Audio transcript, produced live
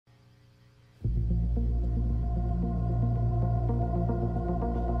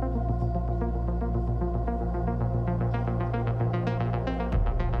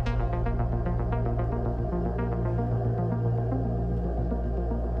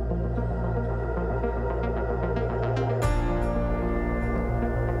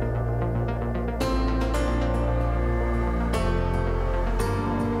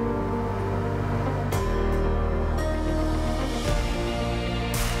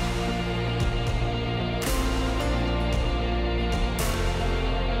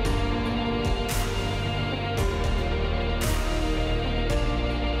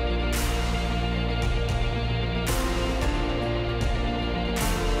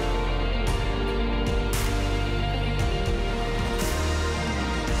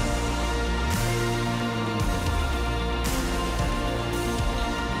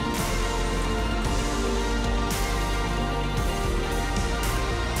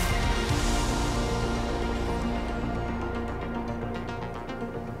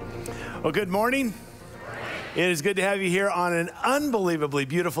Well, good morning. It is good to have you here on an unbelievably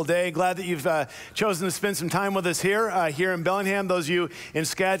beautiful day. Glad that you've chosen to spend some time with us here in Bellingham. Those of you in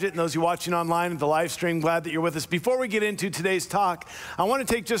Skagit and those of you watching online at the live stream, glad that you're with us. Before we get into today's talk, I want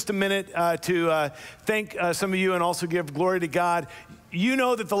to take just a minute to thank some of you and also give glory to God. You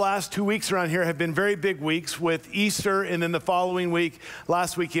know that the last 2 weeks around here have been very big weeks with Easter and then the following week,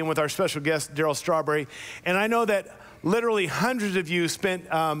 last weekend with our special guest, Darryl Strawberry. And I know that literally hundreds of you spent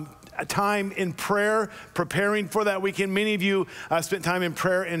time in prayer, preparing for that weekend. Many of you spent time in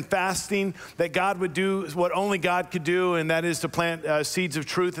prayer and fasting that God would do what only God could do, and that is to plant seeds of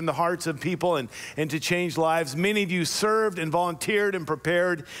truth in the hearts of people and to change lives. Many of you served and volunteered and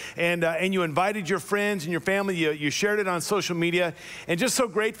prepared, and you invited your friends and your family. You shared it on social media, and just so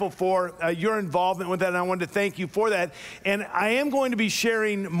grateful for your involvement with that, and I wanted to thank you for that. And I am going to be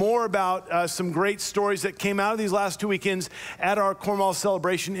sharing more about some great stories that came out of these last 2 weekends at our Cornwall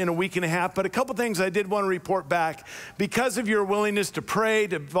celebration in a week and a half, but a couple things I did want to report back. Because of your willingness to pray,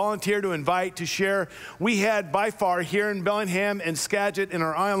 to volunteer, to invite, to share, we had by far here in Bellingham and Skagit in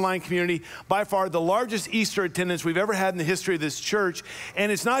our online community, by far the largest Easter attendance we've ever had in the history of this church.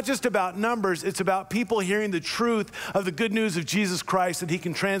 And it's not just about numbers, it's about people hearing the truth of the good news of Jesus Christ, that he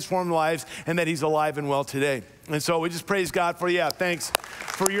can transform lives and that he's alive and well today. And so we just praise God for you. Thanks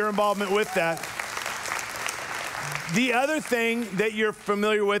for your involvement with that. The other thing that you're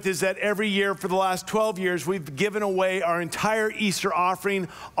familiar with is that every year for the last 12 years, we've given away our entire Easter offering.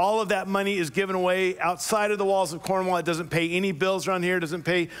 All of that money is given away outside of the walls of Cornwall. It doesn't pay any bills around here. It doesn't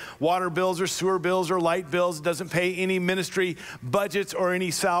pay water bills or sewer bills or light bills. It doesn't pay any ministry budgets or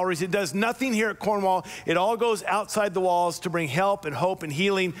any salaries. It does nothing here at Cornwall. It all goes outside the walls to bring help and hope and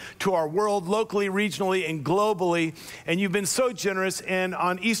healing to our world, locally, regionally, and globally. And you've been so generous. And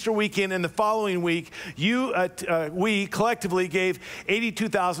on Easter weekend and the following week, we collectively gave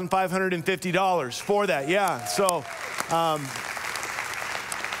 $82,550 for that. Yeah, so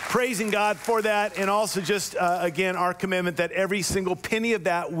praising God for that, and also just, again, our commitment that every single penny of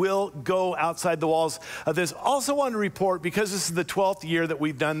that will go outside the walls of this. Also want to report, because this is the 12th year that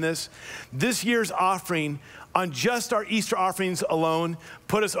we've done this year's offering on just our Easter offerings alone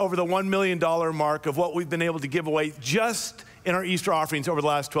put us over the $1 million mark of what we've been able to give away just in our Easter offerings over the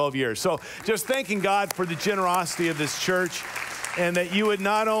last 12 years. So just thanking God for the generosity of this church, and that you would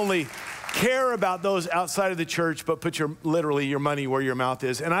not only care about those outside of the church, but put literally your money where your mouth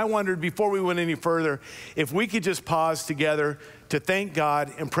is. And I wondered, before we went any further, if we could just pause together to thank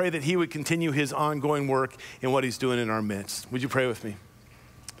God and pray that he would continue his ongoing work in what he's doing in our midst. Would you pray with me?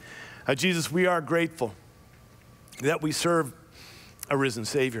 Jesus, we are grateful that we serve a risen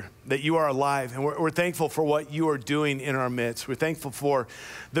Savior, that you are alive, and we're thankful for what you are doing in our midst. We're thankful for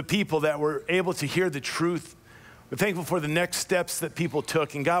the people that were able to hear the truth. We're thankful for the next steps that people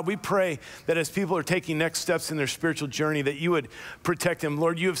took. And God, we pray that as people are taking next steps in their spiritual journey, that you would protect them.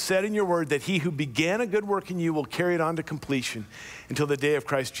 Lord, you have said in your word that he who began a good work in you will carry it on to completion until the day of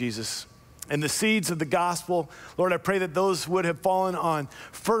Christ Jesus. And the seeds of the gospel, Lord, I pray that those would have fallen on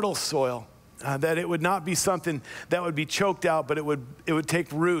fertile soil, that it would not be something that would be choked out, but it would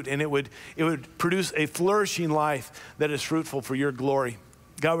take root, and it would produce a flourishing life that is fruitful for your glory.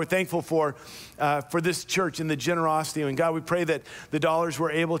 God, we're thankful for this church and the generosity. And God, we pray that the dollars were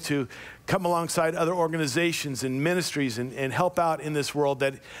able to come alongside other organizations and ministries and help out in this world,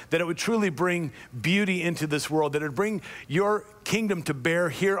 that it would truly bring beauty into this world, that it would bring your kingdom to bear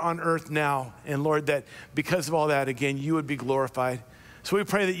here on earth now. And Lord, that because of all that, again, you would be glorified. So we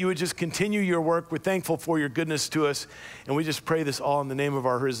pray that you would just continue your work. We're thankful for your goodness to us. And we just pray this all in the name of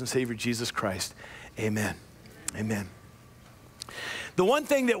our risen Savior, Jesus Christ. Amen. Amen. The one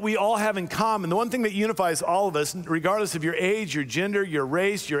thing that we all have in common, the one thing that unifies all of us, regardless of your age, your gender, your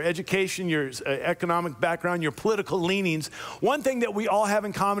race, your education, your economic background, your political leanings, one thing that we all have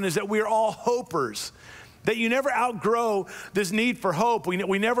in common is that we are all hopers. That you never outgrow this need for hope. We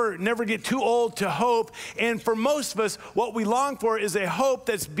never get too old to hope. And for most of us, what we long for is a hope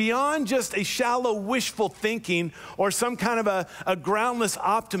that's beyond just a shallow wishful thinking or some kind of a groundless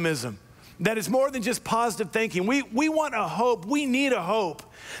optimism. That is more than just positive thinking. We want a hope. We need a hope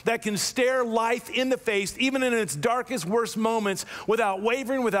that can stare life in the face, even in its darkest, worst moments, without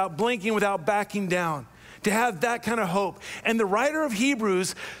wavering, without blinking, without backing down. To have that kind of hope. And the writer of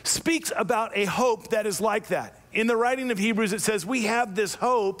Hebrews speaks about a hope that is like that. In the writing of Hebrews, it says, we have this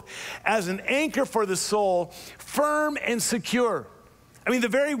hope as an anchor for the soul, firm and secure. I mean, the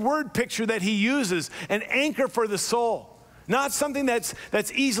very word picture that he uses, an anchor for the soul. Not something that's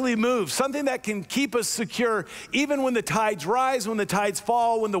easily moved, something that can keep us secure even when the tides rise, when the tides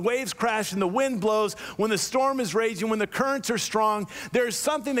fall, when the waves crash and the wind blows, when the storm is raging, when the currents are strong. There's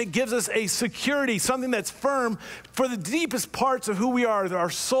something that gives us a security, something that's firm for the deepest parts of who we are,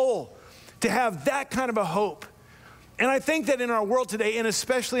 our soul, to have that kind of a hope. And I think that in our world today, and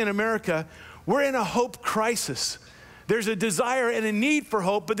especially in America, we're in a hope crisis. There's a desire and a need for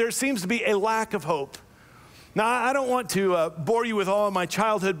hope, but there seems to be a lack of hope. Now, I don't want to bore you with all of my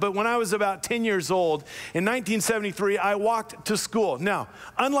childhood, but when I was about 10 years old, in 1973, I walked to school. Now,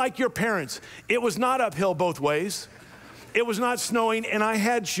 unlike your parents, it was not uphill both ways. It was not snowing, and I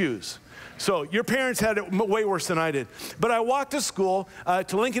had shoes. So your parents had it way worse than I did. But I walked to school,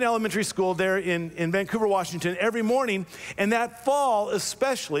 to Lincoln Elementary School there in Vancouver, Washington, every morning, and that fall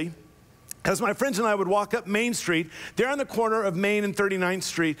especially, as my friends and I would walk up Main Street, there on the corner of Main and 39th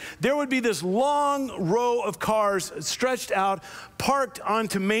Street, there would be this long row of cars stretched out, parked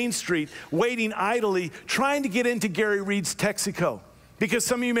onto Main Street, waiting idly, trying to get into Gary Reed's Texaco. Because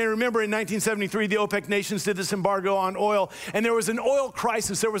some of you may remember in 1973, the OPEC nations did this embargo on oil, and there was an oil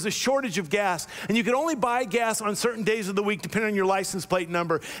crisis. There was a shortage of gas, and you could only buy gas on certain days of the week, depending on your license plate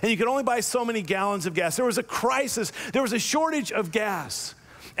number, and you could only buy so many gallons of gas. There was a crisis. There was a shortage of gas.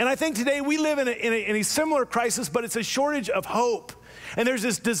 And I think today we live in a similar crisis, but it's a shortage of hope. And there's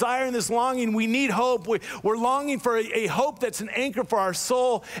this desire and this longing. We need hope. We're longing for a hope that's an anchor for our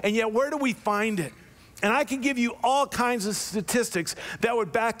soul, and yet where do we find it? And I can give you all kinds of statistics that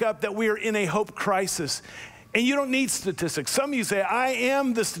would back up that we are in a hope crisis. And you don't need statistics. Some of you say, I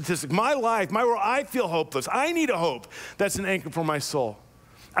am the statistic. My life, my world, I feel hopeless. I need a hope that's an anchor for my soul.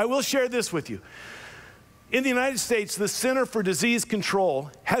 I will share this with you. In the United States, the Center for Disease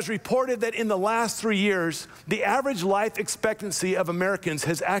Control has reported that in the last 3 years, the average life expectancy of Americans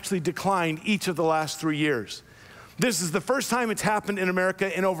has actually declined each of the last 3 years. This is the first time it's happened in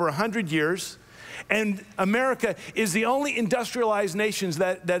America in over 100 years. And America is the only industrialized nation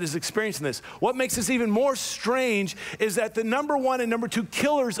that is experiencing this. What makes this even more strange is that the number 1 and number 2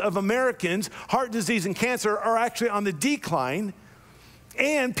 killers of Americans, heart disease and cancer, are actually on the decline.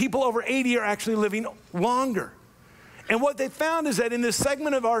 And people over 80 are actually living longer. And what they found is that in this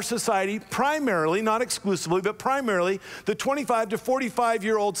segment of our society, primarily, not exclusively, but primarily, the 25 to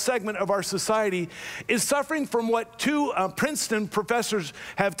 45-year-old segment of our society is suffering from what 2 Princeton professors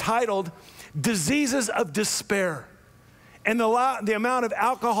have titled diseases of despair. And the amount of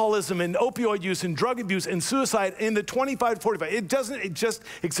alcoholism and opioid use and drug abuse and suicide in the 25 to 45, it just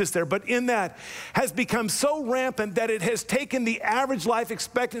exists there, but in that has become so rampant that it has taken the average life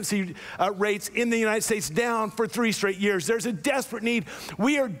expectancy rates in the United States down for 3 straight years. There's a desperate need.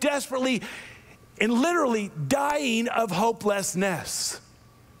 We are desperately and literally dying of hopelessness.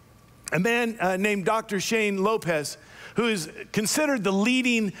 A man named Dr. Shane Lopez, who is considered the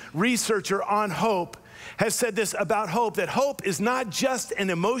leading researcher on hope, has said this about hope, that hope is not just an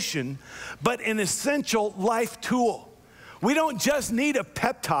emotion, but an essential life tool. We don't just need a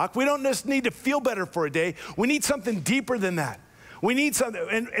pep talk. We don't just need to feel better for a day. We need something deeper than that. We need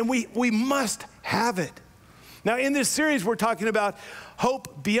something, and we must have it. Now, in this series, we're talking about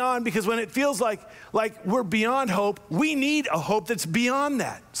hope beyond, because when it feels like we're beyond hope, we need a hope that's beyond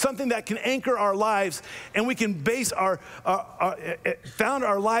that, something that can anchor our lives, and we can base found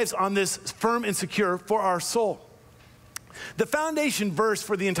our lives on this firm and secure for our soul. The foundation verse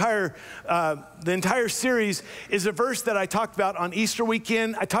for the entire series is a verse that I talked about on Easter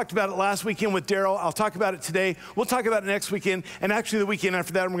weekend. I talked about it last weekend with Daryl. I'll talk about it today. We'll talk about it next weekend, and actually the weekend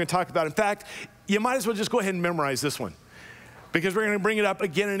after that, we're going to talk about it. In fact, you might as well just go ahead and memorize this one, because we're going to bring it up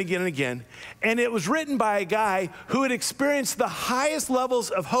again and again and again. And it was written by a guy who had experienced the highest levels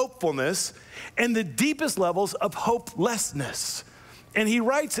of hopefulness and the deepest levels of hopelessness. And he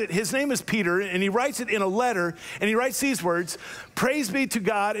writes it, his name is Peter, and he writes it in a letter, and he writes these words: "Praise be to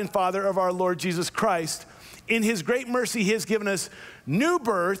God and Father of our Lord Jesus Christ. In his great mercy, he has given us new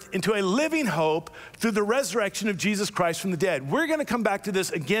birth into a living hope through the resurrection of Jesus Christ from the dead." We're going to come back to this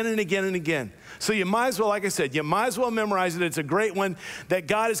again and again and again. So you might as well, like I said, you might as well memorize it. It's a great one, that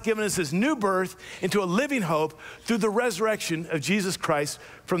God has given us this new birth into a living hope through the resurrection of Jesus Christ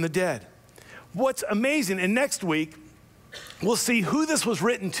from the dead. What's amazing, and next week, we'll see who this was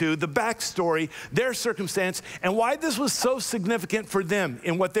written to, the backstory, their circumstance, and why this was so significant for them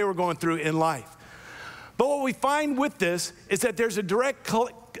in what they were going through in life. But what we find with this is that there's a direct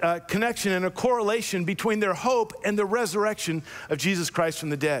connection and a correlation between their hope and the resurrection of Jesus Christ from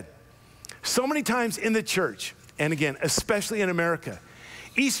the dead. So many times in the church, and again, especially in America,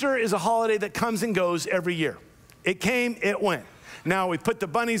 Easter is a holiday that comes and goes every year. It came, it went. Now we put the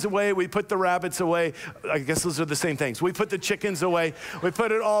bunnies away, we put the rabbits away. I guess those are the same things. We put the chickens away, we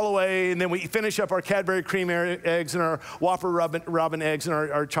put it all away, and then we finish up our Cadbury cream eggs and our Whopper robin eggs and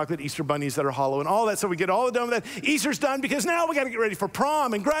our chocolate Easter bunnies that are hollow and all that. So we get all done with that. Easter's done because now we got to get ready for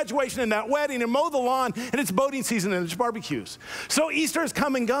prom and graduation and that wedding and mow the lawn, and it's boating season and there's barbecues. So Easter is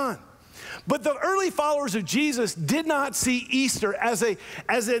come and gone. But the early followers of Jesus did not see Easter as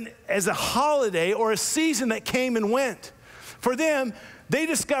a holiday or a season that came and went. For them, they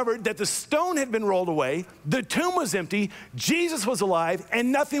discovered that the stone had been rolled away, the tomb was empty, Jesus was alive,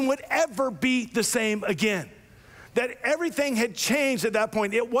 and nothing would ever be the same again. That everything had changed at that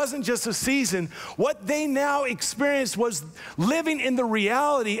point. It wasn't just a season. What they now experienced was living in the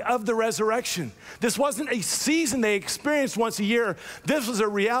reality of the resurrection. This wasn't a season they experienced once a year. This was a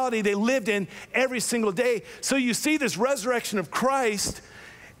reality they lived in every single day. So you see this resurrection of Christ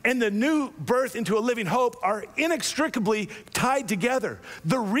and the new birth into a living hope are inextricably tied together.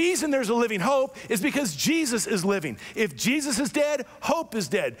 The reason there's a living hope is because Jesus is living. If Jesus is dead, hope is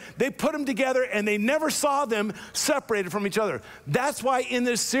dead. They put them together and they never saw them separated from each other. That's why in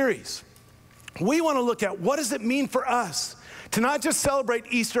this series, we want to look at what does it mean for us to not just celebrate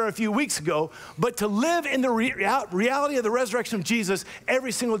Easter a few weeks ago, but to live in the reality of the resurrection of Jesus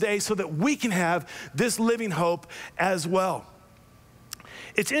every single day so that we can have this living hope as well.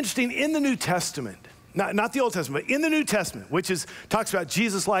 It's interesting, in the New Testament, not the Old Testament, but in the New Testament, which talks about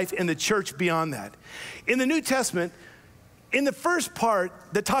Jesus' life and the church beyond that. In the New Testament, in the first part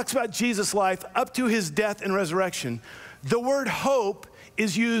that talks about Jesus' life up to his death and resurrection, the word hope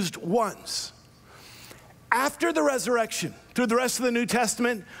is used once. After the resurrection, through the rest of the New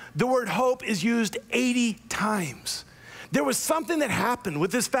Testament, the word hope is used 80 times. There was something that happened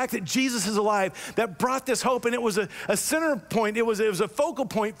with this fact that Jesus is alive that brought this hope, and it was a center point. It was a focal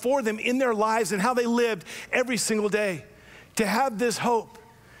point for them in their lives and how they lived every single day to have this hope.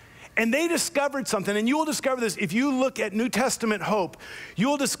 And they discovered something, and you will discover this if you look at New Testament hope. You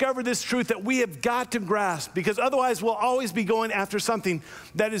will discover this truth that we have got to grasp, because otherwise we'll always be going after something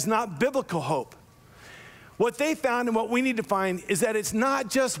that is not biblical hope. What they found and what we need to find is that it's not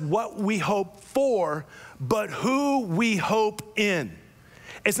just what we hope for, but who we hope in.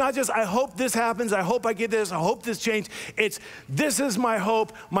 It's not just, I hope this happens, I hope I get this, I hope this changes. It's, this is my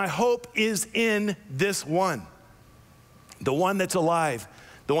hope. My hope is in this one. The one that's alive,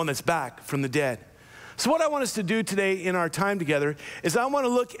 the one that's back from the dead. So what I want us to do today in our time together is I want to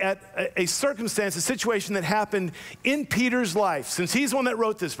look at a circumstance, a situation that happened in Peter's life. Since he's the one that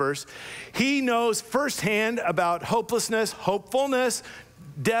wrote this verse, he knows firsthand about hopelessness, hopefulness,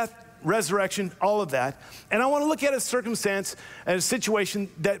 death, resurrection, all of that. And I want to look at a circumstance and a situation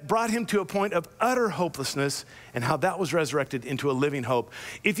that brought him to a point of utter hopelessness and how that was resurrected into a living hope.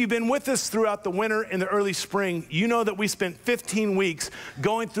 If you've been with us throughout the winter and the early spring, you know that we spent 15 weeks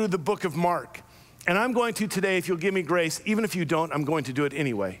going through the book of Mark. And I'm going to today, if you'll give me grace, even if you don't, I'm going to do it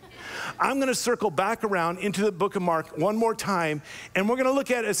anyway. I'm going to circle back around into the book of Mark one more time, and we're going to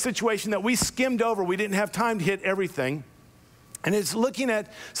look at a situation that we skimmed over. We didn't have time to hit everything. And it's looking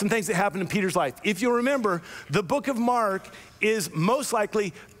at some things that happened in Peter's life. If you'll remember, the book of Mark is most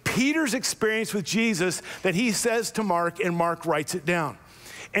likely Peter's experience with Jesus that he says to Mark, and Mark writes it down.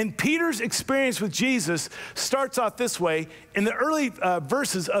 And Peter's experience with Jesus starts off this way. In the early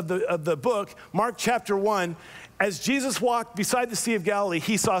verses of the book, Mark chapter 1, as Jesus walked beside the Sea of Galilee,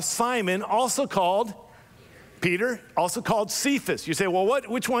 he saw Simon, also called Peter, also called Cephas. You say, well,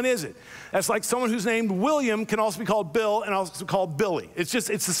 which one is it? That's like someone who's named William can also be called Bill and also called Billy. It's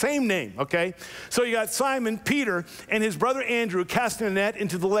the same name, okay? So you got Simon, Peter, and his brother Andrew casting a net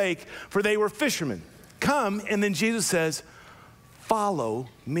into the lake, for they were fishermen. Come, and then Jesus says, follow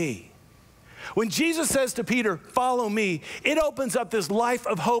me. When Jesus says to Peter, follow me, it opens up this life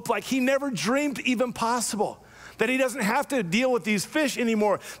of hope like he never dreamed even possible. That he doesn't have to deal with these fish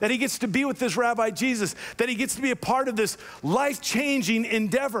anymore, that he gets to be with this Rabbi Jesus, that he gets to be a part of this life-changing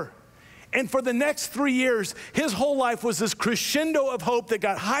endeavor. And for the next 3 years, his whole life was this crescendo of hope that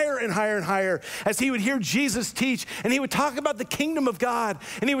got higher and higher and higher as he would hear Jesus teach, and he would talk about the kingdom of God,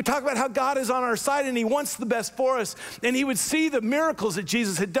 and he would talk about how God is on our side and he wants the best for us, and he would see the miracles that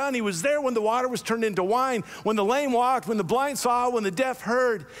Jesus had done. He was there when the water was turned into wine, when the lame walked, when the blind saw, when the deaf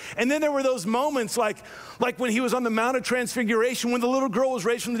heard. And then there were those moments like when he was on the Mount of Transfiguration, when the little girl was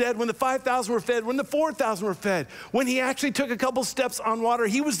raised from the dead, when the 5,000 were fed, when the 4,000 were fed, when he actually took a couple steps on water.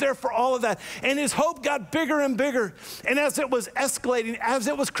 He was there for all of that. And his hope got bigger and bigger. And as it was escalating, as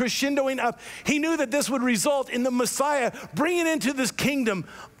it was crescendoing up, he knew that this would result in the Messiah bringing into this kingdom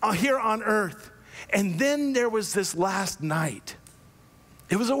here on earth. And then there was this last night.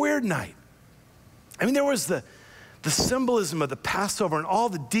 It was a weird night. I mean, there was the the symbolism of the Passover and all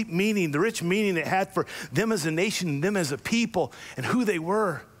the deep meaning, the rich meaning it had for them as a nation, them as a people, and who they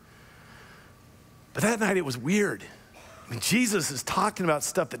were. But that night it was weird. I mean, Jesus is talking about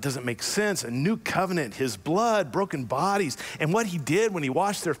stuff that doesn't make sense, a new covenant, his blood, broken bodies, and what he did when he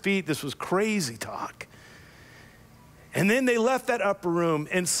washed their feet. This was crazy talk. And then they left that upper room,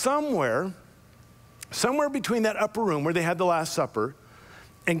 and somewhere between that upper room where they had the Last Supper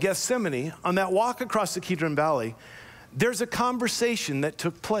and Gethsemane, on that walk across the Kidron Valley, there's a conversation that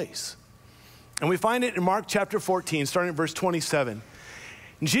took place. And we find it in Mark chapter 14, starting at verse 27.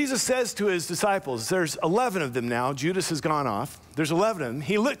 And Jesus says to his disciples, there's 11 of them now, Judas has gone off, there's 11 of them.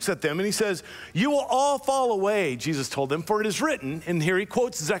 He looks at them and he says, "You will all fall away," Jesus told them, "for it is written," and here he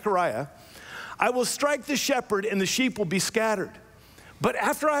quotes Zechariah, "I will strike the shepherd and the sheep will be scattered. But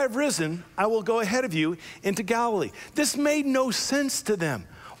after I have risen, I will go ahead of you into Galilee." This made no sense to them.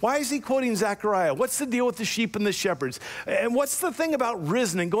 Why is he quoting Zechariah? What's the deal with the sheep and the shepherds? And what's the thing about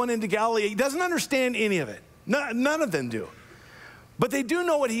risen and going into Galilee? He doesn't understand any of it. None of them do. But they do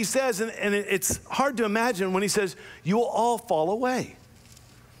know what he says, and it's hard to imagine when he says, "You will all fall away."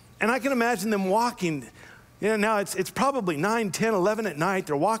 And I can imagine them walking. You know, now it's probably 9, 10, 11 at night.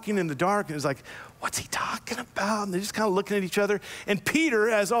 They're walking in the dark, and it's like, what's he talking about? And they're just kind of looking at each other. And Peter,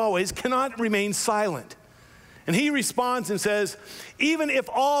 as always, cannot remain silent. And he responds and says, "Even if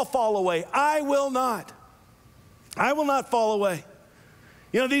all fall away, I will not. I will not fall away."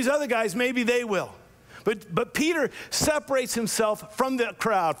 You know, these other guys, maybe they will. But Peter separates himself from the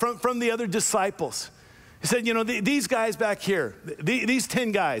crowd, from the other disciples. He said, you know, these guys back here, these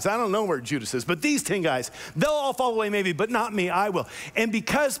 10 guys, I don't know where Judas is, but these 10 guys, they'll all fall away maybe, but not me, I will. And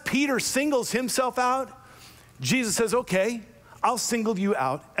because Peter singles himself out, Jesus says, okay, I'll single you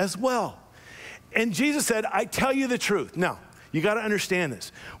out as well. And Jesus said, I tell you the truth. Now, you got to understand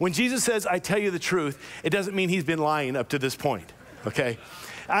this. When Jesus says, I tell you the truth, it doesn't mean he's been lying up to this point, okay?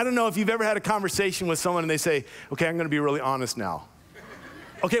 I don't know if you've ever had a conversation with someone and they say, okay, I'm going to be really honest now.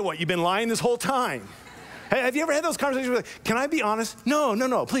 Okay, what, you've been lying this whole time? Hey, have you ever had those conversations where, can I be honest?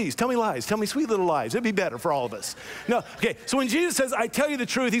 No, please, tell me lies. Tell me sweet little lies. It'd be better for all of us. No, okay, so when Jesus says, I tell you the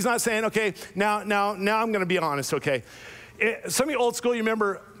truth, he's not saying, okay, now I'm going to be honest, okay? Some of you old school, you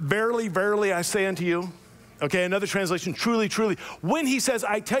remember, verily, verily, I say unto you. Okay, another translation, truly, truly. When he says,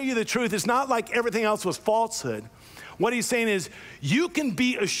 I tell you the truth, it's not like everything else was falsehood. What he's saying is, you can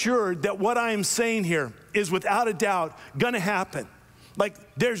be assured that what I am saying here is without a doubt gonna happen. Like,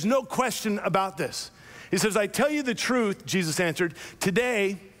 there's no question about this. He says, I tell you the truth, Jesus answered,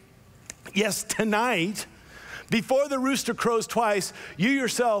 today, yes, tonight, before the rooster crows twice, you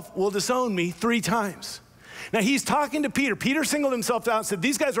yourself will disown me 3 times. Now, he's talking to Peter. Peter singled himself out and said,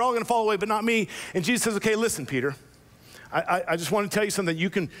 these guys are all gonna fall away, but not me. And Jesus says, okay, listen, Peter, I just want to tell you something. You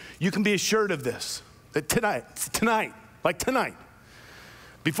can be assured of this, that tonight,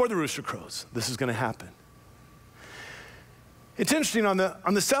 before the rooster crows, this is gonna happen. It's interesting, on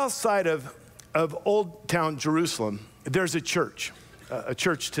the south side of Old Town Jerusalem, there's a church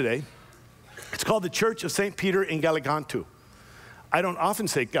today. It's called the Church of St. Peter in Gallicantu. I don't often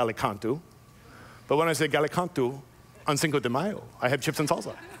say Gallicantu, but when I say Gallicantu on Cinco de Mayo, I have chips and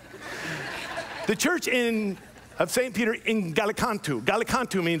salsa. The church of St. Peter in Gallicantu.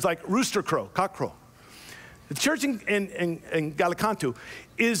 Gallicantu means like rooster crow, cock crow. The church in Gallicantu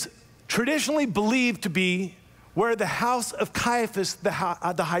is traditionally believed to be where the house of Caiaphas, the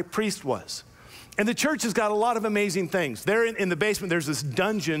high priest, was. And the church has got a lot of amazing things. There in the basement, there's this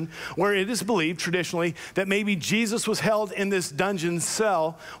dungeon where it is believed traditionally that maybe Jesus was held in this dungeon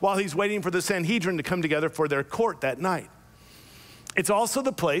cell while he's waiting for the Sanhedrin to come together for their court that night. It's also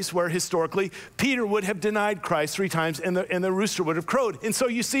the place where historically Peter would have denied Christ 3 times and the rooster would have crowed. And so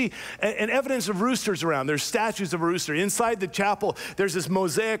you see an evidence of roosters around. There's statues of a rooster. Inside the chapel, there's this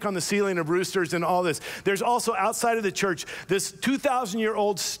mosaic on the ceiling of roosters and all this. There's also outside of the church this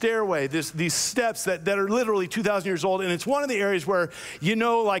 2,000-year-old stairway, these steps that are literally 2,000 years old. And it's one of the areas where, you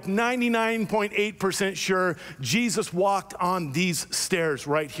know, like 99.8% sure Jesus walked on these stairs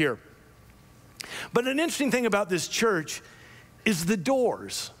right here. But an interesting thing about this church is the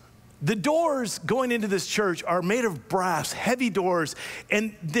doors. The doors going into this church are made of brass, heavy doors,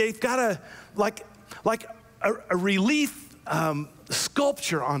 and they've got a relief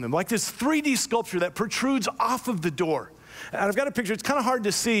sculpture on them, like this 3D sculpture that protrudes off of the door. And I've got a picture, it's kind of hard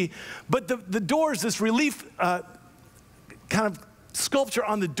to see, but the doors, this relief kind of sculpture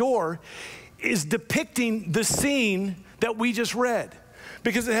on the door is depicting the scene that we just read.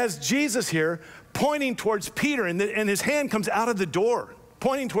 Because it has Jesus here pointing towards Peter, and his hand comes out of the door,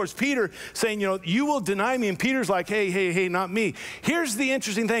 pointing towards Peter, saying, you know, you will deny me. And Peter's like, hey, not me. Here's the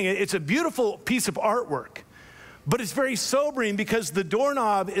interesting thing. It's a beautiful piece of artwork. But it's very sobering because the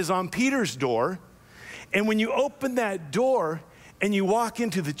doorknob is on Peter's door. And when you open that door and you walk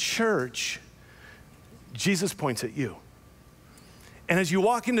into the church, Jesus points at you. And as you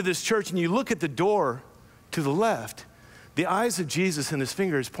walk into this church and you look at the door to the left, the eyes of Jesus and his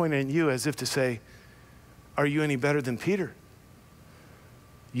fingers pointing at you as if to say, are you any better than Peter?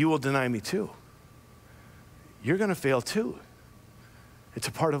 You will deny me too. You're going to fail too. It's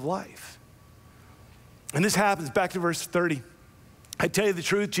a part of life. And this happens, back to verse 30. I tell you the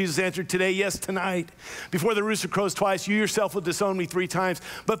truth, Jesus answered, today, yes, tonight, before the rooster crows twice, you yourself will disown me 3 times.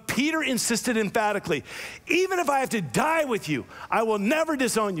 But Peter insisted emphatically, even if I have to die with you, I will never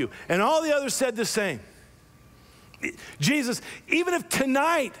disown you. And all the others said the same. Jesus, even if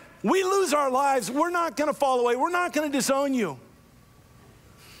tonight we lose our lives, we're not going to fall away. We're not going to disown you.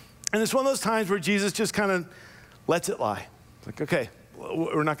 And it's one of those times where Jesus just kind of lets it lie. Like, okay,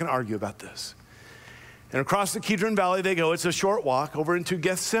 we're not going to argue about this. And across the Kidron Valley they go. It's a short walk over into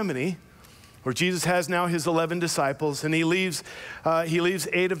Gethsemane, where Jesus has now his 11 disciples, and he leaves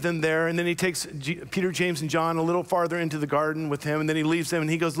 8 of them there, and then he takes Peter, James, and John a little farther into the garden with him, and then he leaves them, and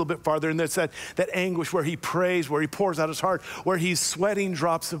he goes a little bit farther, and that's that anguish where he prays, where he pours out his heart, where he's sweating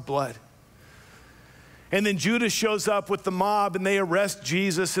drops of blood. And then Judas shows up with the mob, and they arrest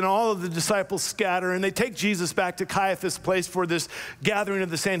Jesus, and all of the disciples scatter, and they take Jesus back to Caiaphas' place for this gathering of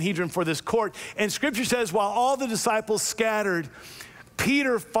the Sanhedrin, for this court. And Scripture says, while all the disciples scattered,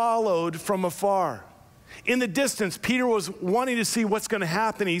 Peter followed from afar. In the distance, Peter was wanting to see what's going to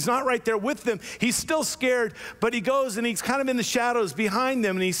happen. He's not right there with them. He's still scared, but he goes, and he's kind of in the shadows behind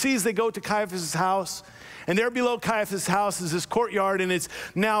them, and he sees they go to Caiaphas' house. And there below Caiaphas' house is this courtyard, and it's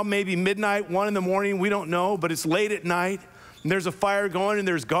now maybe midnight, 1 in the morning, we don't know, but it's late at night. And there's a fire going, and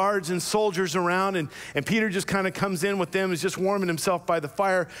there's guards and soldiers around, and Peter just kind of comes in with them, is just warming himself by the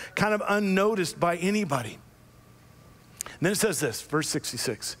fire, kind of unnoticed by anybody. And then it says this, verse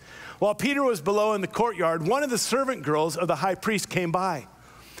 66. While Peter was below in the courtyard, one of the servant girls of the high priest came by.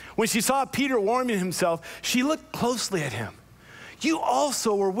 When she saw Peter warming himself, she looked closely at him. You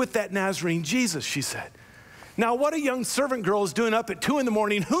also were with that Nazarene Jesus, she said. Now, what a young servant girl is doing up at 2 in the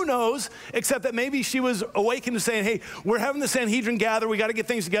morning, who knows, except that maybe she was awakened to saying, hey, we're having the Sanhedrin gather. We got to get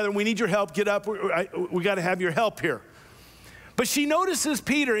things together. We need your help. Get up. We got to have your help here. But she notices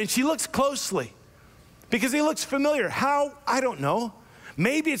Peter, and she looks closely because he looks familiar. How? I don't know.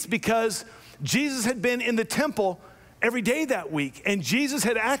 Maybe it's because Jesus had been in the temple every day that week, and Jesus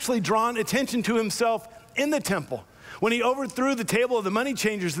had actually drawn attention to himself in the temple. When he overthrew the table of the money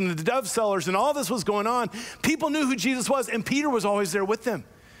changers and the dove sellers and all this was going on, people knew who Jesus was, and Peter was always there with them.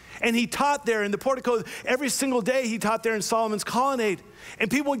 And he taught there in the portico. Every single day he taught there in Solomon's colonnade. And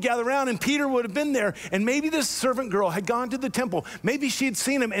people would gather around, and Peter would have been there. And maybe this servant girl had gone to the temple. Maybe she had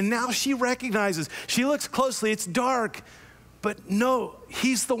seen him, and now she recognizes. She looks closely. It's dark. But no,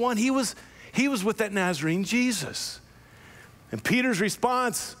 he's the one. He was with that Nazarene Jesus. And Peter's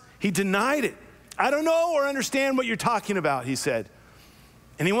response, he denied it. I don't know or understand what you're talking about, he said.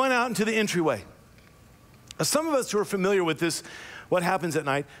 And he went out into the entryway. Now, some of us who are familiar with this, what happens at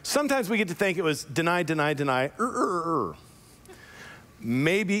night, sometimes we get to think it was deny, deny, deny.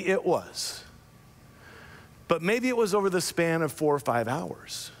 Maybe it was. But maybe it was over the span of 4 or 5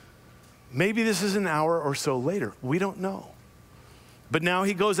 hours. Maybe this is an hour or so later. We don't know. But now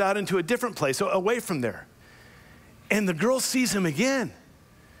he goes out into a different place, away from there. And the girl sees him again.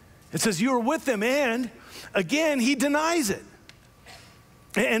 It says, you were with them, and again, he denies it.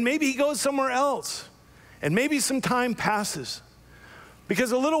 And maybe he goes somewhere else, and maybe some time passes.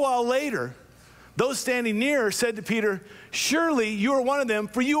 Because a little while later, those standing near said to Peter, surely you are one of them,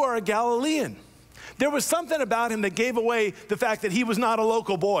 for you are a Galilean. There was something about him that gave away the fact that he was not a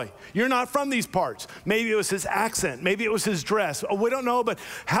local boy. You're not from these parts. Maybe it was his accent. Maybe it was his dress. We don't know, but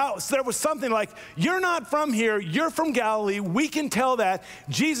so there was something like, you're not from here. You're from Galilee. We can tell that.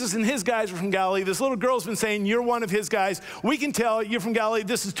 Jesus and his guys were from Galilee. This little girl's been saying, you're one of his guys. We can tell you're from Galilee.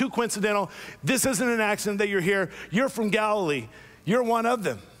 This is too coincidental. This isn't an accident that you're here. You're from Galilee. You're one of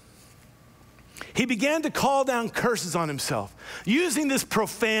them. He began to call down curses on himself, using this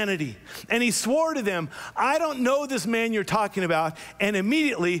profanity. And he swore to them, I don't know this man you're talking about. And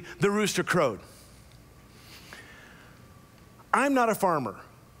immediately the rooster crowed. I'm not a farmer.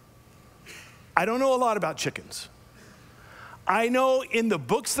 I don't know a lot about chickens. I know in the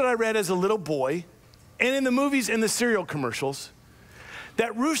books that I read as a little boy, and in the movies and the cereal commercials,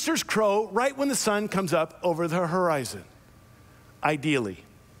 that roosters crow right when the sun comes up over the horizon, ideally.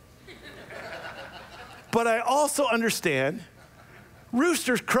 But I also understand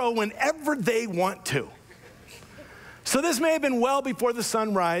roosters crow whenever they want to. So this may have been well before the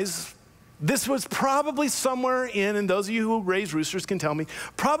sunrise, This was probably somewhere in, and those of you who raise roosters can tell me,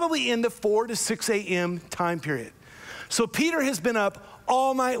 probably in the 4 to 6 a.m. time period. So Peter has been up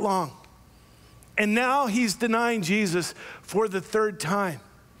all night long, and now he's denying Jesus for the third time.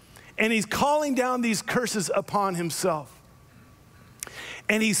 And he's calling down these curses upon himself.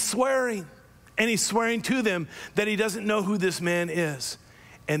 And he's swearing to them that he doesn't know who this man is.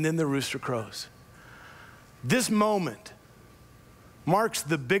 And then the rooster crows. This moment marks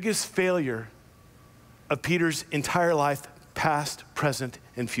the biggest failure of Peter's entire life, past, present,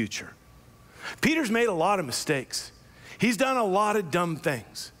 and future. Peter's made a lot of mistakes. He's done a lot of dumb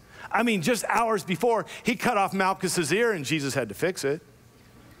things. I mean, just hours before, he cut off Malchus's ear and Jesus had to fix it.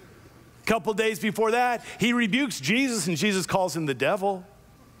 A couple days before that, he rebukes Jesus and Jesus calls him the devil.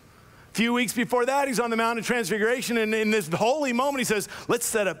 A few weeks before that, he's on the Mount of Transfiguration, and in this holy moment, he says, let's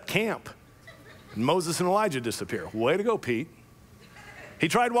set up camp. And Moses and Elijah disappear. Way to go, Pete. He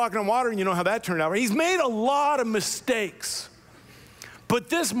tried walking on water, and you know how that turned out. He's made a lot of mistakes. But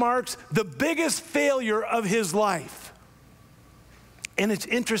this marks the biggest failure of his life. And it's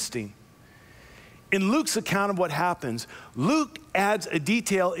interesting. In Luke's account of what happens, Luke adds a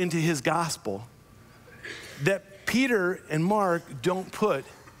detail into his gospel that Peter and Mark don't put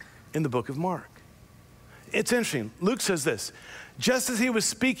in the book of Mark. It's interesting. Luke says this, just as he was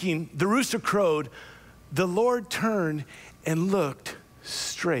speaking, the rooster crowed, the Lord turned and looked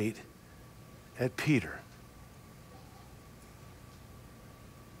straight at Peter.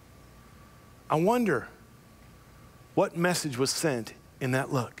 I wonder what message was sent in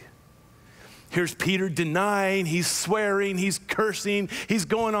that look. Here's Peter denying, he's swearing, he's cursing, he's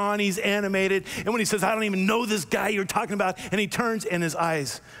going on, he's animated. And when he says, I don't even know this guy you're talking about, and he turns and his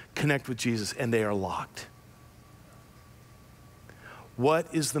eyes connect with Jesus and they are locked. What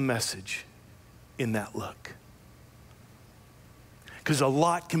is the message in that look? Because a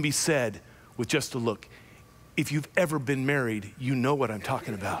lot can be said with just a look. If you've ever been married, you know what I'm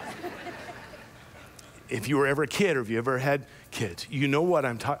talking about. If you were ever a kid or if you ever had kids, you know what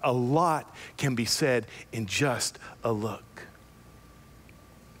I'm talking about. A lot can be said in just a look.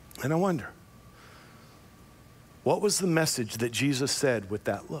 And I wonder, what was the message that Jesus said with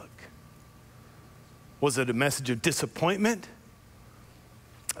that look? Was it a message of disappointment,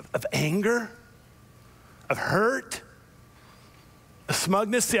 of anger, of hurt, a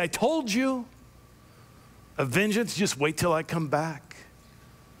smugness? See, I told you. A vengeance, just wait till I come back.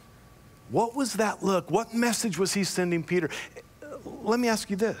 What was that look? What message was he sending Peter? Let me ask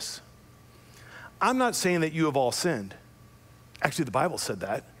you this. I'm not saying that you have all sinned. Actually, the Bible said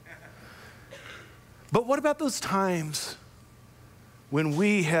that. But what about those times when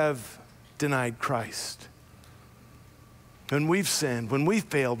we have denied Christ? When we've sinned, when we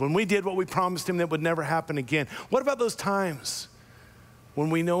failed, when we did what we promised him that would never happen again? What about those times when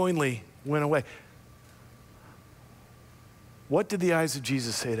we knowingly went away? What did the eyes of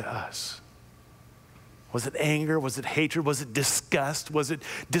Jesus say to us? Was it anger? Was it hatred? Was it disgust? Was it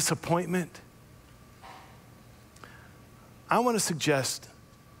disappointment? I want to suggest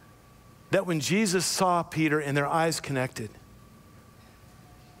that when Jesus saw Peter and their eyes connected,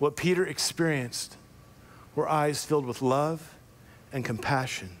 what Peter experienced were eyes filled with love and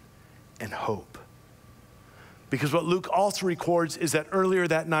compassion and hope. Because what Luke also records is that earlier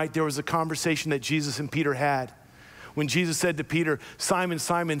that night there was a conversation that Jesus and Peter had. When Jesus said to Peter, Simon,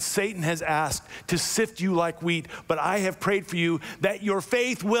 Simon, Satan has asked to sift you like wheat, but I have prayed for you that your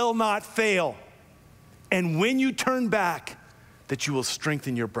faith will not fail. And when you turn back, that you will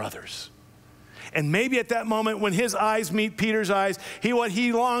strengthen your brothers. And maybe at that moment when his eyes meet Peter's eyes, what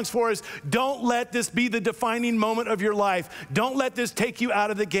he longs for is, don't let this be the defining moment of your life. Don't let this take you out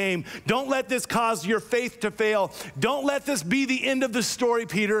of the game. Don't let this cause your faith to fail. Don't let this be the end of the story,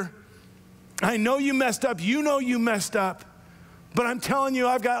 Peter. I know you messed up. You know you messed up. But I'm telling you,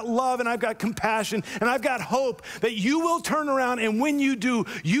 I've got love and I've got compassion and I've got hope that you will turn around, and when you do,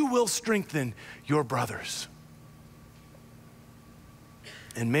 you will strengthen your brothers.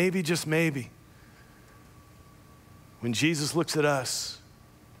 And maybe, just maybe, when Jesus looks at us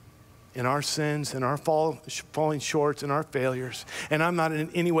in our sins and our falling shorts and our failures, and I'm not in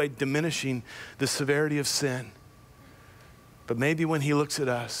any way diminishing the severity of sin, but maybe when he looks at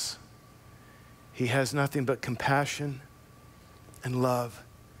us, he has nothing but compassion and love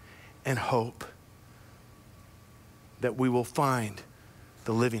and hope that we will find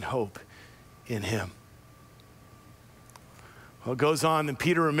the living hope in him. Well, it goes on, and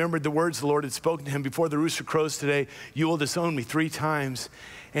Peter remembered the words the Lord had spoken to him before the rooster crows today, you will disown me 3 times.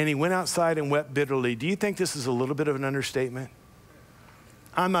 And he went outside and wept bitterly. Do you think this is a little bit of an understatement?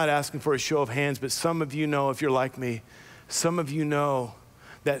 I'm not asking for a show of hands, but some of you know, if you're like me, some of you know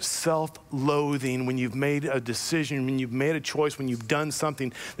that self-loathing when you've made a decision, when you've made a choice, when you've done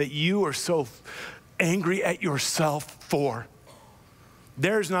something that you are so angry at yourself for.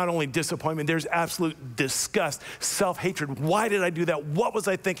 There's not only disappointment, there's absolute disgust, self-hatred. Why did I do that? What was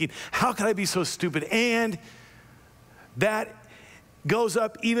I thinking? How could I be so stupid? And that goes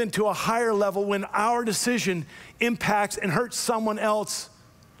up even to a higher level when our decision impacts and hurts someone else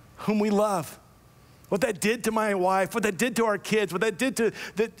whom we love. What that did to my wife, what that did to our kids, what that did to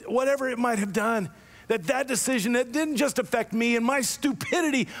whatever it might have done. That decision, that didn't just affect me and my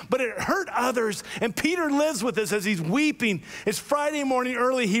stupidity, but it hurt others. And Peter lives with this as he's weeping. It's Friday morning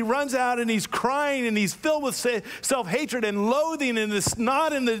early. He runs out and he's crying and he's filled with self-hatred and loathing and this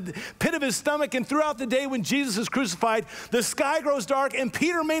knot in the pit of his stomach. And throughout the day when Jesus is crucified, the sky grows dark and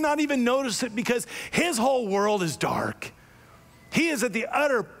Peter may not even notice it because his whole world is dark. He is at the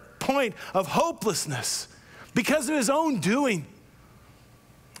utter point of hopelessness because of his own doing.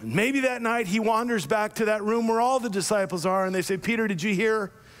 And maybe that night he wanders back to that room where all the disciples are and they say, Peter, did you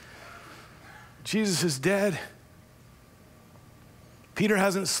hear? Jesus is dead. Peter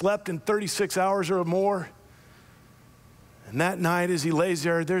hasn't slept in 36 hours or more. And that night as he lays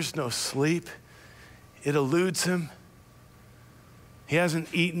there, there's no sleep. It eludes him. He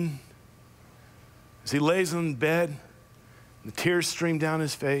hasn't eaten. As he lays in bed, the tears stream down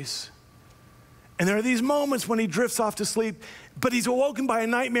his face. And there are these moments when he drifts off to sleep, but he's awoken by a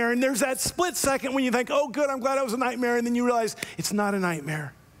nightmare, and there's that split second when you think, oh, good, I'm glad it was a nightmare, and then you realize it's not a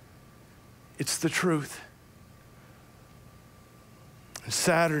nightmare. It's the truth. And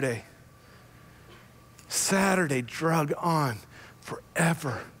Saturday drug on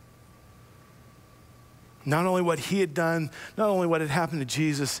forever. Not only what he had done, not only what had happened to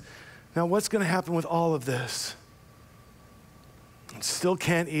Jesus, now what's going to happen with all of this? Still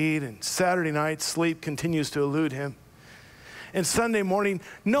can't eat, and Saturday night, sleep continues to elude him. And Sunday morning,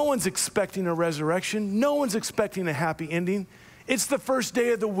 no one's expecting a resurrection. No one's expecting a happy ending. It's the first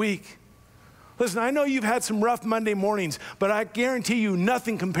day of the week. Listen, I know you've had some rough Monday mornings, but I guarantee you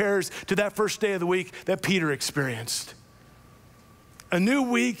nothing compares to that first day of the week that Peter experienced. A new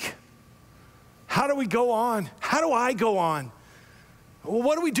week. How do we go on? How do I go on? Well,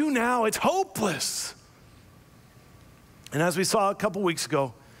 what do we do now? It's hopeless. And as we saw a couple weeks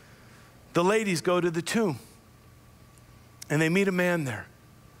ago, the ladies go to the tomb and they meet a man there.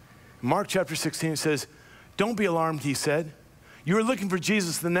 Mark chapter 16 says, don't be alarmed, he said. You are looking for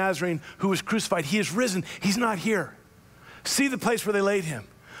Jesus the Nazarene who was crucified. He is risen. He's not here. See the place where they laid him.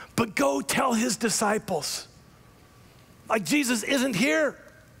 But go tell his disciples. Like Jesus isn't here.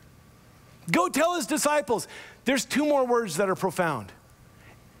 Go tell his disciples. There's two more words that are profound.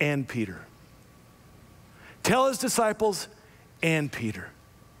 And Peter. Tell his disciples and Peter.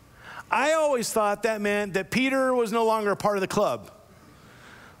 I always thought that meant that Peter was no longer a part of the club.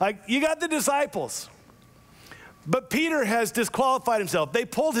 Like, you got the disciples, but Peter has disqualified himself. They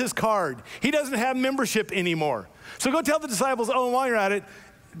pulled his card. He doesn't have membership anymore. So go tell the disciples, oh, and while you're at it,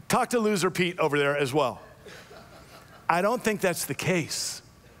 talk to loser Pete over there as well. I don't think that's the case.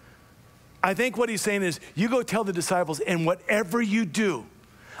 I think what he's saying is, you go tell the disciples, and whatever you do,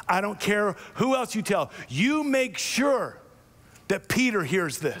 I don't care who else you tell. You make sure that Peter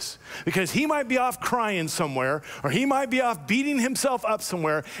hears this because he might be off crying somewhere or he might be off beating himself up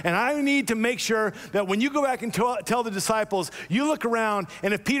somewhere. And I need to make sure that when you go back and tell the disciples, you look around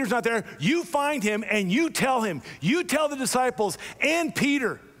and if Peter's not there, you find him and you tell him. You tell the disciples and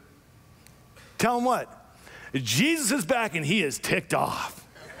Peter. Tell him what? Jesus is back and he is ticked off.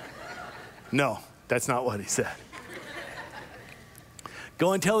 No, that's not what he said.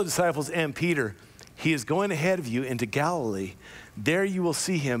 Go and tell the disciples and Peter, he is going ahead of you into Galilee. There you will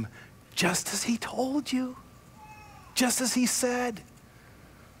see him just as he told you, just as he said.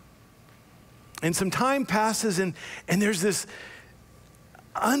 And some time passes and there's this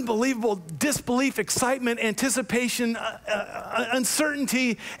unbelievable disbelief, excitement, anticipation,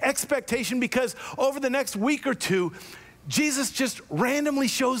 uncertainty, expectation, because over the next week or two, Jesus just randomly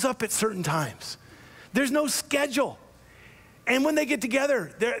shows up at certain times. There's no schedule. And when they get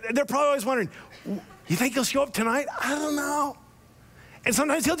together, they're probably always wondering, you think he'll show up tonight? I don't know. And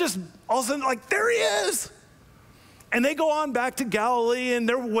sometimes he'll just, all of a sudden, like, there he is. And they go on back to Galilee and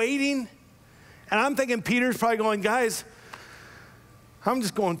they're waiting. And I'm thinking Peter's probably going, guys, I'm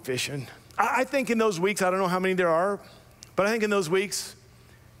just going fishing. I think in those weeks, I don't know how many there are, but I think in those weeks,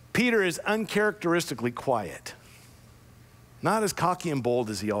 Peter is uncharacteristically quiet. Not as cocky and bold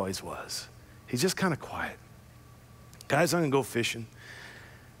as he always was. He's just kind of quiet. Guys, I'm gonna go fishing.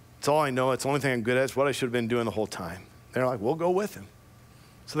 It's all I know. It's the only thing I'm good at. It's what I should have been doing the whole time. They're like, we'll go with him.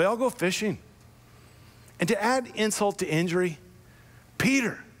 So they all go fishing. And to add insult to injury,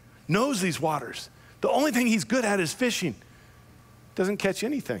 Peter knows these waters. The only thing he's good at is fishing. Doesn't catch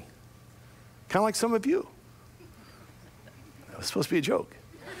anything. Kind of like some of you. That was supposed to be a joke.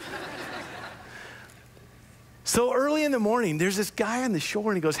 So early in the morning, there's this guy on the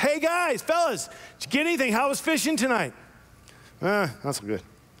shore, and he goes, hey guys, fellas, did you get anything? How was fishing tonight? Not so good.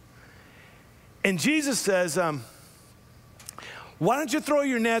 And Jesus says, why don't you throw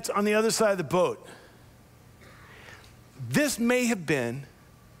your nets on the other side of the boat? This may have been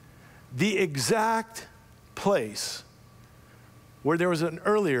the exact place where there was an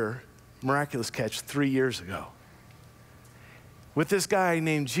earlier miraculous catch 3 years ago with this guy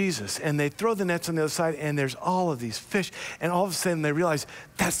named Jesus. And they throw the nets on the other side, and there's all of these fish. And all of a sudden they realize,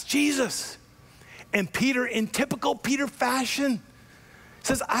 that's Jesus. And Peter, in typical Peter fashion,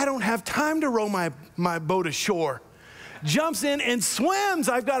 says, I don't have time to row my boat ashore. Jumps in and swims.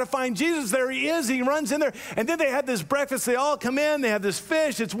 I've got to find Jesus. There he is. He runs in there. And then they have this breakfast. They all come in. They have this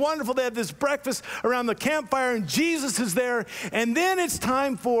fish. It's wonderful. They have this breakfast around the campfire, and Jesus is there. And then it's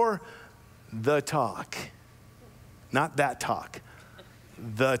time for the talk. Not that talk.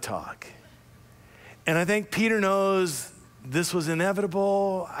 The talk. And I think Peter knows this was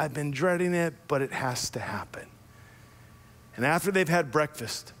inevitable. I've been dreading it, but it has to happen. And after they've had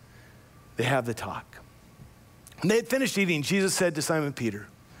breakfast, they have the talk. When they had finished eating, Jesus said to Simon Peter,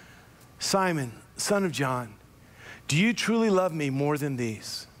 Simon, son of John, do you truly love me more than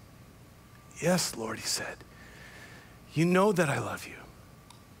these? Yes, Lord, he said. You know that I love you.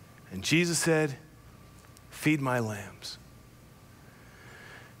 And Jesus said, feed my lambs.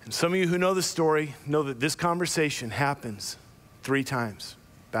 And some of you who know the story know that this conversation happens 3 times,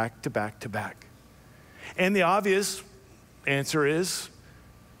 back to back to back. And the obvious answer is,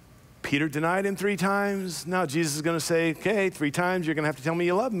 Peter denied him 3 times. Now Jesus is going to say, okay, 3 times you're going to have to tell me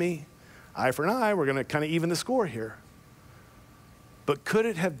you love me. Eye for an eye. We're going to kind of even the score here. But could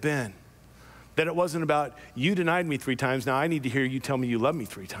it have been that it wasn't about you denied me 3 times, now I need to hear you tell me you love me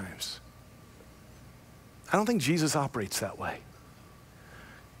 3 times? I don't think Jesus operates that way.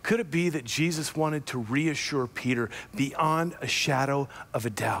 Could it be that Jesus wanted to reassure Peter beyond a shadow of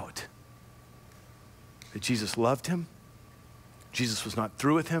a doubt that Jesus loved him, Jesus was not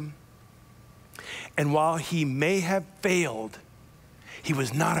through with him, and while he may have failed, he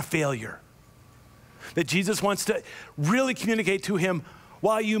was not a failure. That Jesus wants to really communicate to him,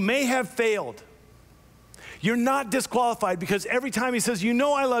 while you may have failed, you're not disqualified, because every time he says, you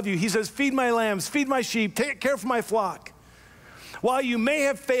know I love you, he says, feed my lambs, feed my sheep, take care of my flock. While you may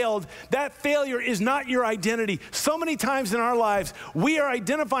have failed, that failure is not your identity. So many times in our lives, we are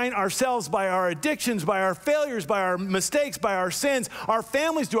identifying ourselves by our addictions, by our failures, by our mistakes, by our sins. Our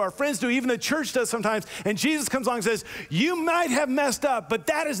families do, our friends do, even the church does sometimes. And Jesus comes along and says, you might have messed up, but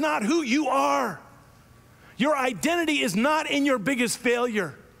that is not who you are. Your identity is not in your biggest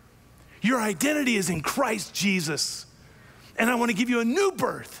failure. Your identity is in Christ Jesus. And I want to give you a new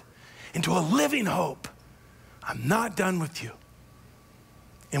birth into a living hope. I'm not done with you.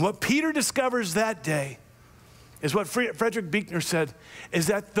 And what Peter discovers that day is what Frederick Buechner said, is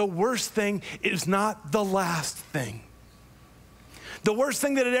that the worst thing is not the last thing. The worst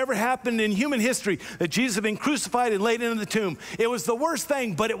thing that had ever happened in human history, that Jesus had been crucified and laid into the tomb, it was the worst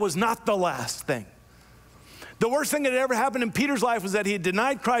thing, but it was not the last thing. The worst thing that had ever happened in Peter's life was that he had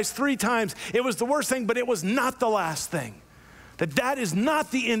denied Christ 3 times. It was the worst thing, but it was not the last thing. That is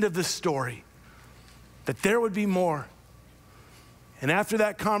not the end of the story. That there would be more. And after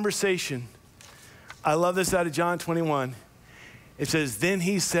that conversation, I love this out of John 21. It says, then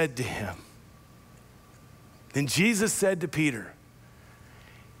he said to him, then Jesus said to Peter,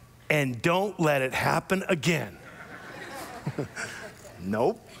 and don't let it happen again.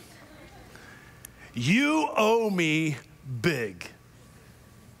 Nope. You owe me big.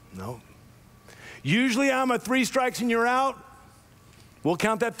 Nope. Usually I'm a 3 strikes and you're out. We'll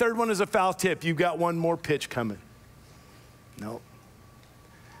count that 3rd one as a foul tip. You've got 1 more pitch coming. Nope.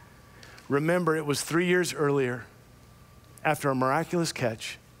 Remember, it was 3 years earlier, after a miraculous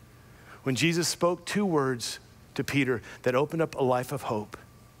catch, when Jesus spoke 2 words to Peter that opened up a life of hope.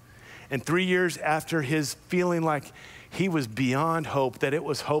 And 3 years after his feeling like he was beyond hope, that it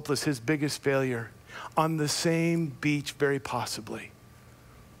was hopeless, his biggest failure, on the same beach, very possibly,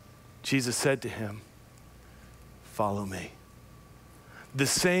 Jesus said to him, follow me. The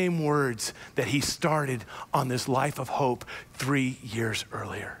same words that he started on this life of hope 3 years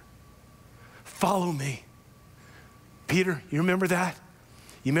earlier. Follow me. Peter, you remember that?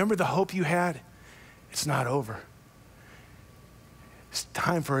 You remember the hope you had? It's not over. It's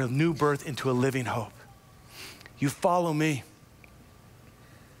time for a new birth into a living hope. You follow me,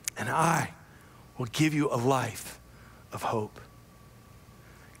 and I will give you a life of hope.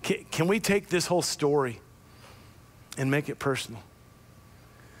 Can we take this whole story and make it personal?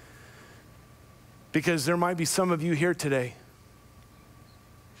 Because there might be some of you here today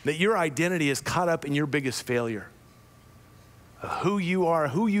that your identity is caught up in your biggest failure, of who you are,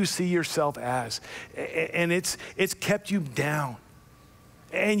 who you see yourself as, and it's kept you down.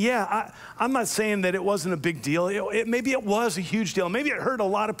 And yeah, I'm not saying that it wasn't a big deal. Maybe it was a huge deal. Maybe it hurt a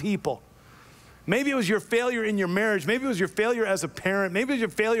lot of people. Maybe it was your failure in your marriage. Maybe it was your failure as a parent. Maybe it was your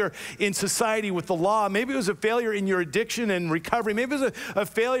failure in society with the law. Maybe it was a failure in your addiction and recovery. Maybe it was a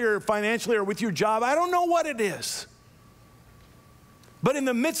failure financially or with your job. I don't know what it is. But in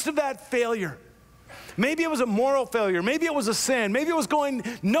the midst of that failure, maybe it was a moral failure. Maybe it was a sin. Maybe it was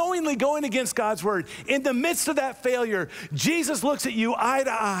knowingly going against God's word. In the midst of that failure, Jesus looks at you eye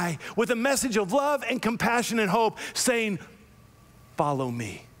to eye with a message of love and compassion and hope, saying, follow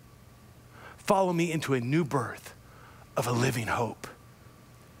me. Follow me into a new birth of a living hope.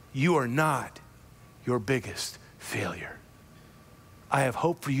 You are not your biggest failure. I have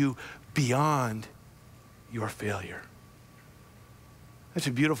hope for you beyond your failure. That's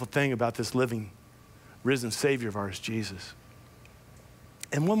a beautiful thing about this living, risen Savior of ours, Jesus.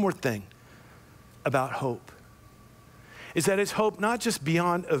 And one more thing about hope is that it's hope not just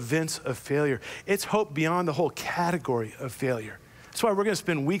beyond events of failure, it's hope beyond the whole category of failure. That's why we're going to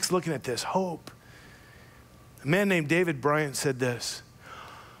spend weeks looking at this, hope. A man named David Bryant said this: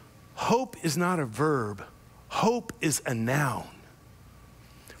 hope is not a verb, hope is a noun.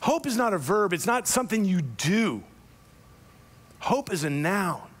 Hope is not a verb, it's not something you do. Hope is a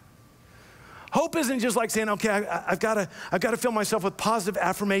noun. Hope isn't just like saying, okay, I've got to fill myself with positive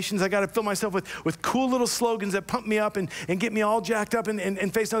affirmations. I got to fill myself with cool little slogans that pump me up and get me all jacked up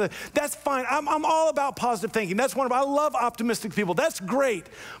and face another. That's fine. I'm all about positive thinking. That's wonderful. I love optimistic people. That's great.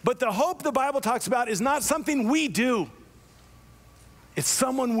 But the hope the Bible talks about is not something we do. It's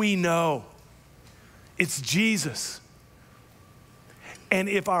someone we know. It's Jesus. And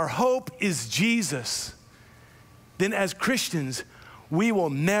if our hope is Jesus, then as Christians, we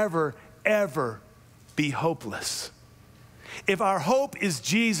will never, ever be hopeless. If our hope is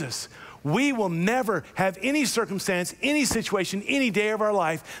Jesus, we will never have any circumstance, any situation, any day of our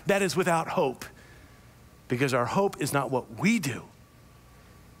life that is without hope. Because our hope is not what we do,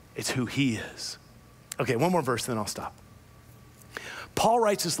 it's who He is. Okay, one more verse, then I'll stop. Paul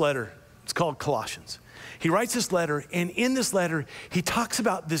writes this letter. It's called Colossians. He writes this letter, and in this letter, he talks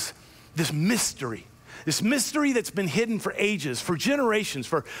about this mystery. This mystery that's been hidden for ages, for generations,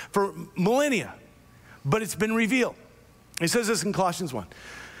 for millennia, but it's been revealed. He says this in Colossians 1.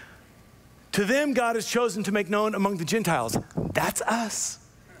 To them God has chosen to make known among the Gentiles. That's us.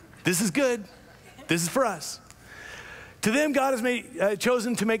 This is good. This is for us. To them God has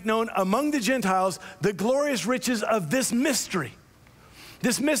chosen to make known among the Gentiles the glorious riches of this mystery.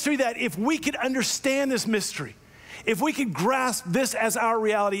 This mystery that if we could understand this mystery, if we could grasp this as our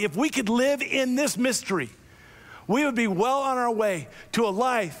reality, if we could live in this mystery, we would be well on our way to a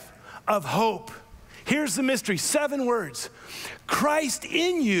life of hope. Here's the mystery, 7 words. Christ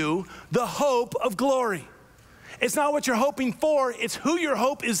in you, the hope of glory. It's not what you're hoping for, it's who your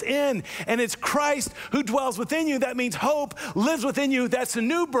hope is in. And it's Christ who dwells within you. That means hope lives within you. That's a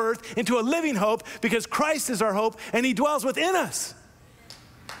new birth into a living hope because Christ is our hope and He dwells within us.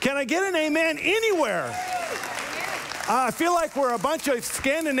 Can I get an amen anywhere? I feel like we're a bunch of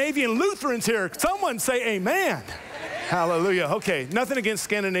Scandinavian Lutherans here. Someone say amen. Hallelujah. Okay, nothing against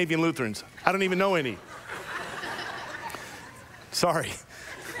Scandinavian Lutherans. I don't even know any. Sorry.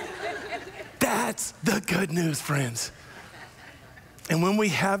 That's the good news, friends. And when we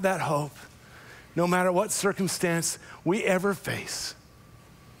have that hope, no matter what circumstance we ever face,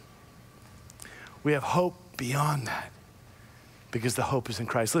 we have hope beyond that because the hope is in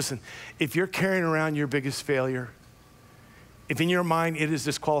Christ. Listen, if you're carrying around your biggest failure, if in your mind it has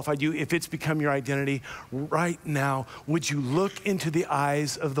disqualified you, if it's become your identity, right now, would you look into the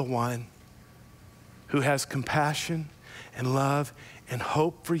eyes of the one who has compassion and love and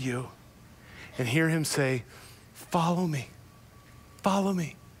hope for you and hear Him say, follow me, follow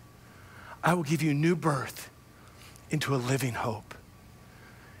me. I will give you new birth into a living hope.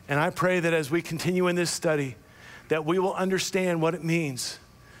 And I pray that as we continue in this study, that we will understand what it means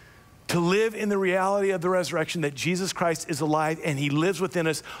to live in the reality of the resurrection, that Jesus Christ is alive and He lives within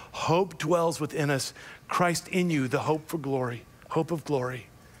us. Hope dwells within us. Christ in you, the hope for glory, hope of glory,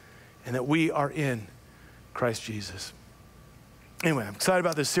 and that we are in Christ Jesus. Anyway, I'm excited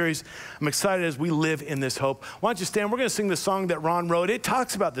about this series. I'm excited as we live in this hope. Why don't you stand? We're going to sing the song that Ron wrote. It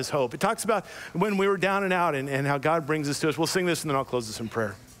talks about this hope. It talks about when we were down and out and how God brings us to us. We'll sing this and then I'll close this in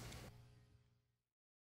prayer.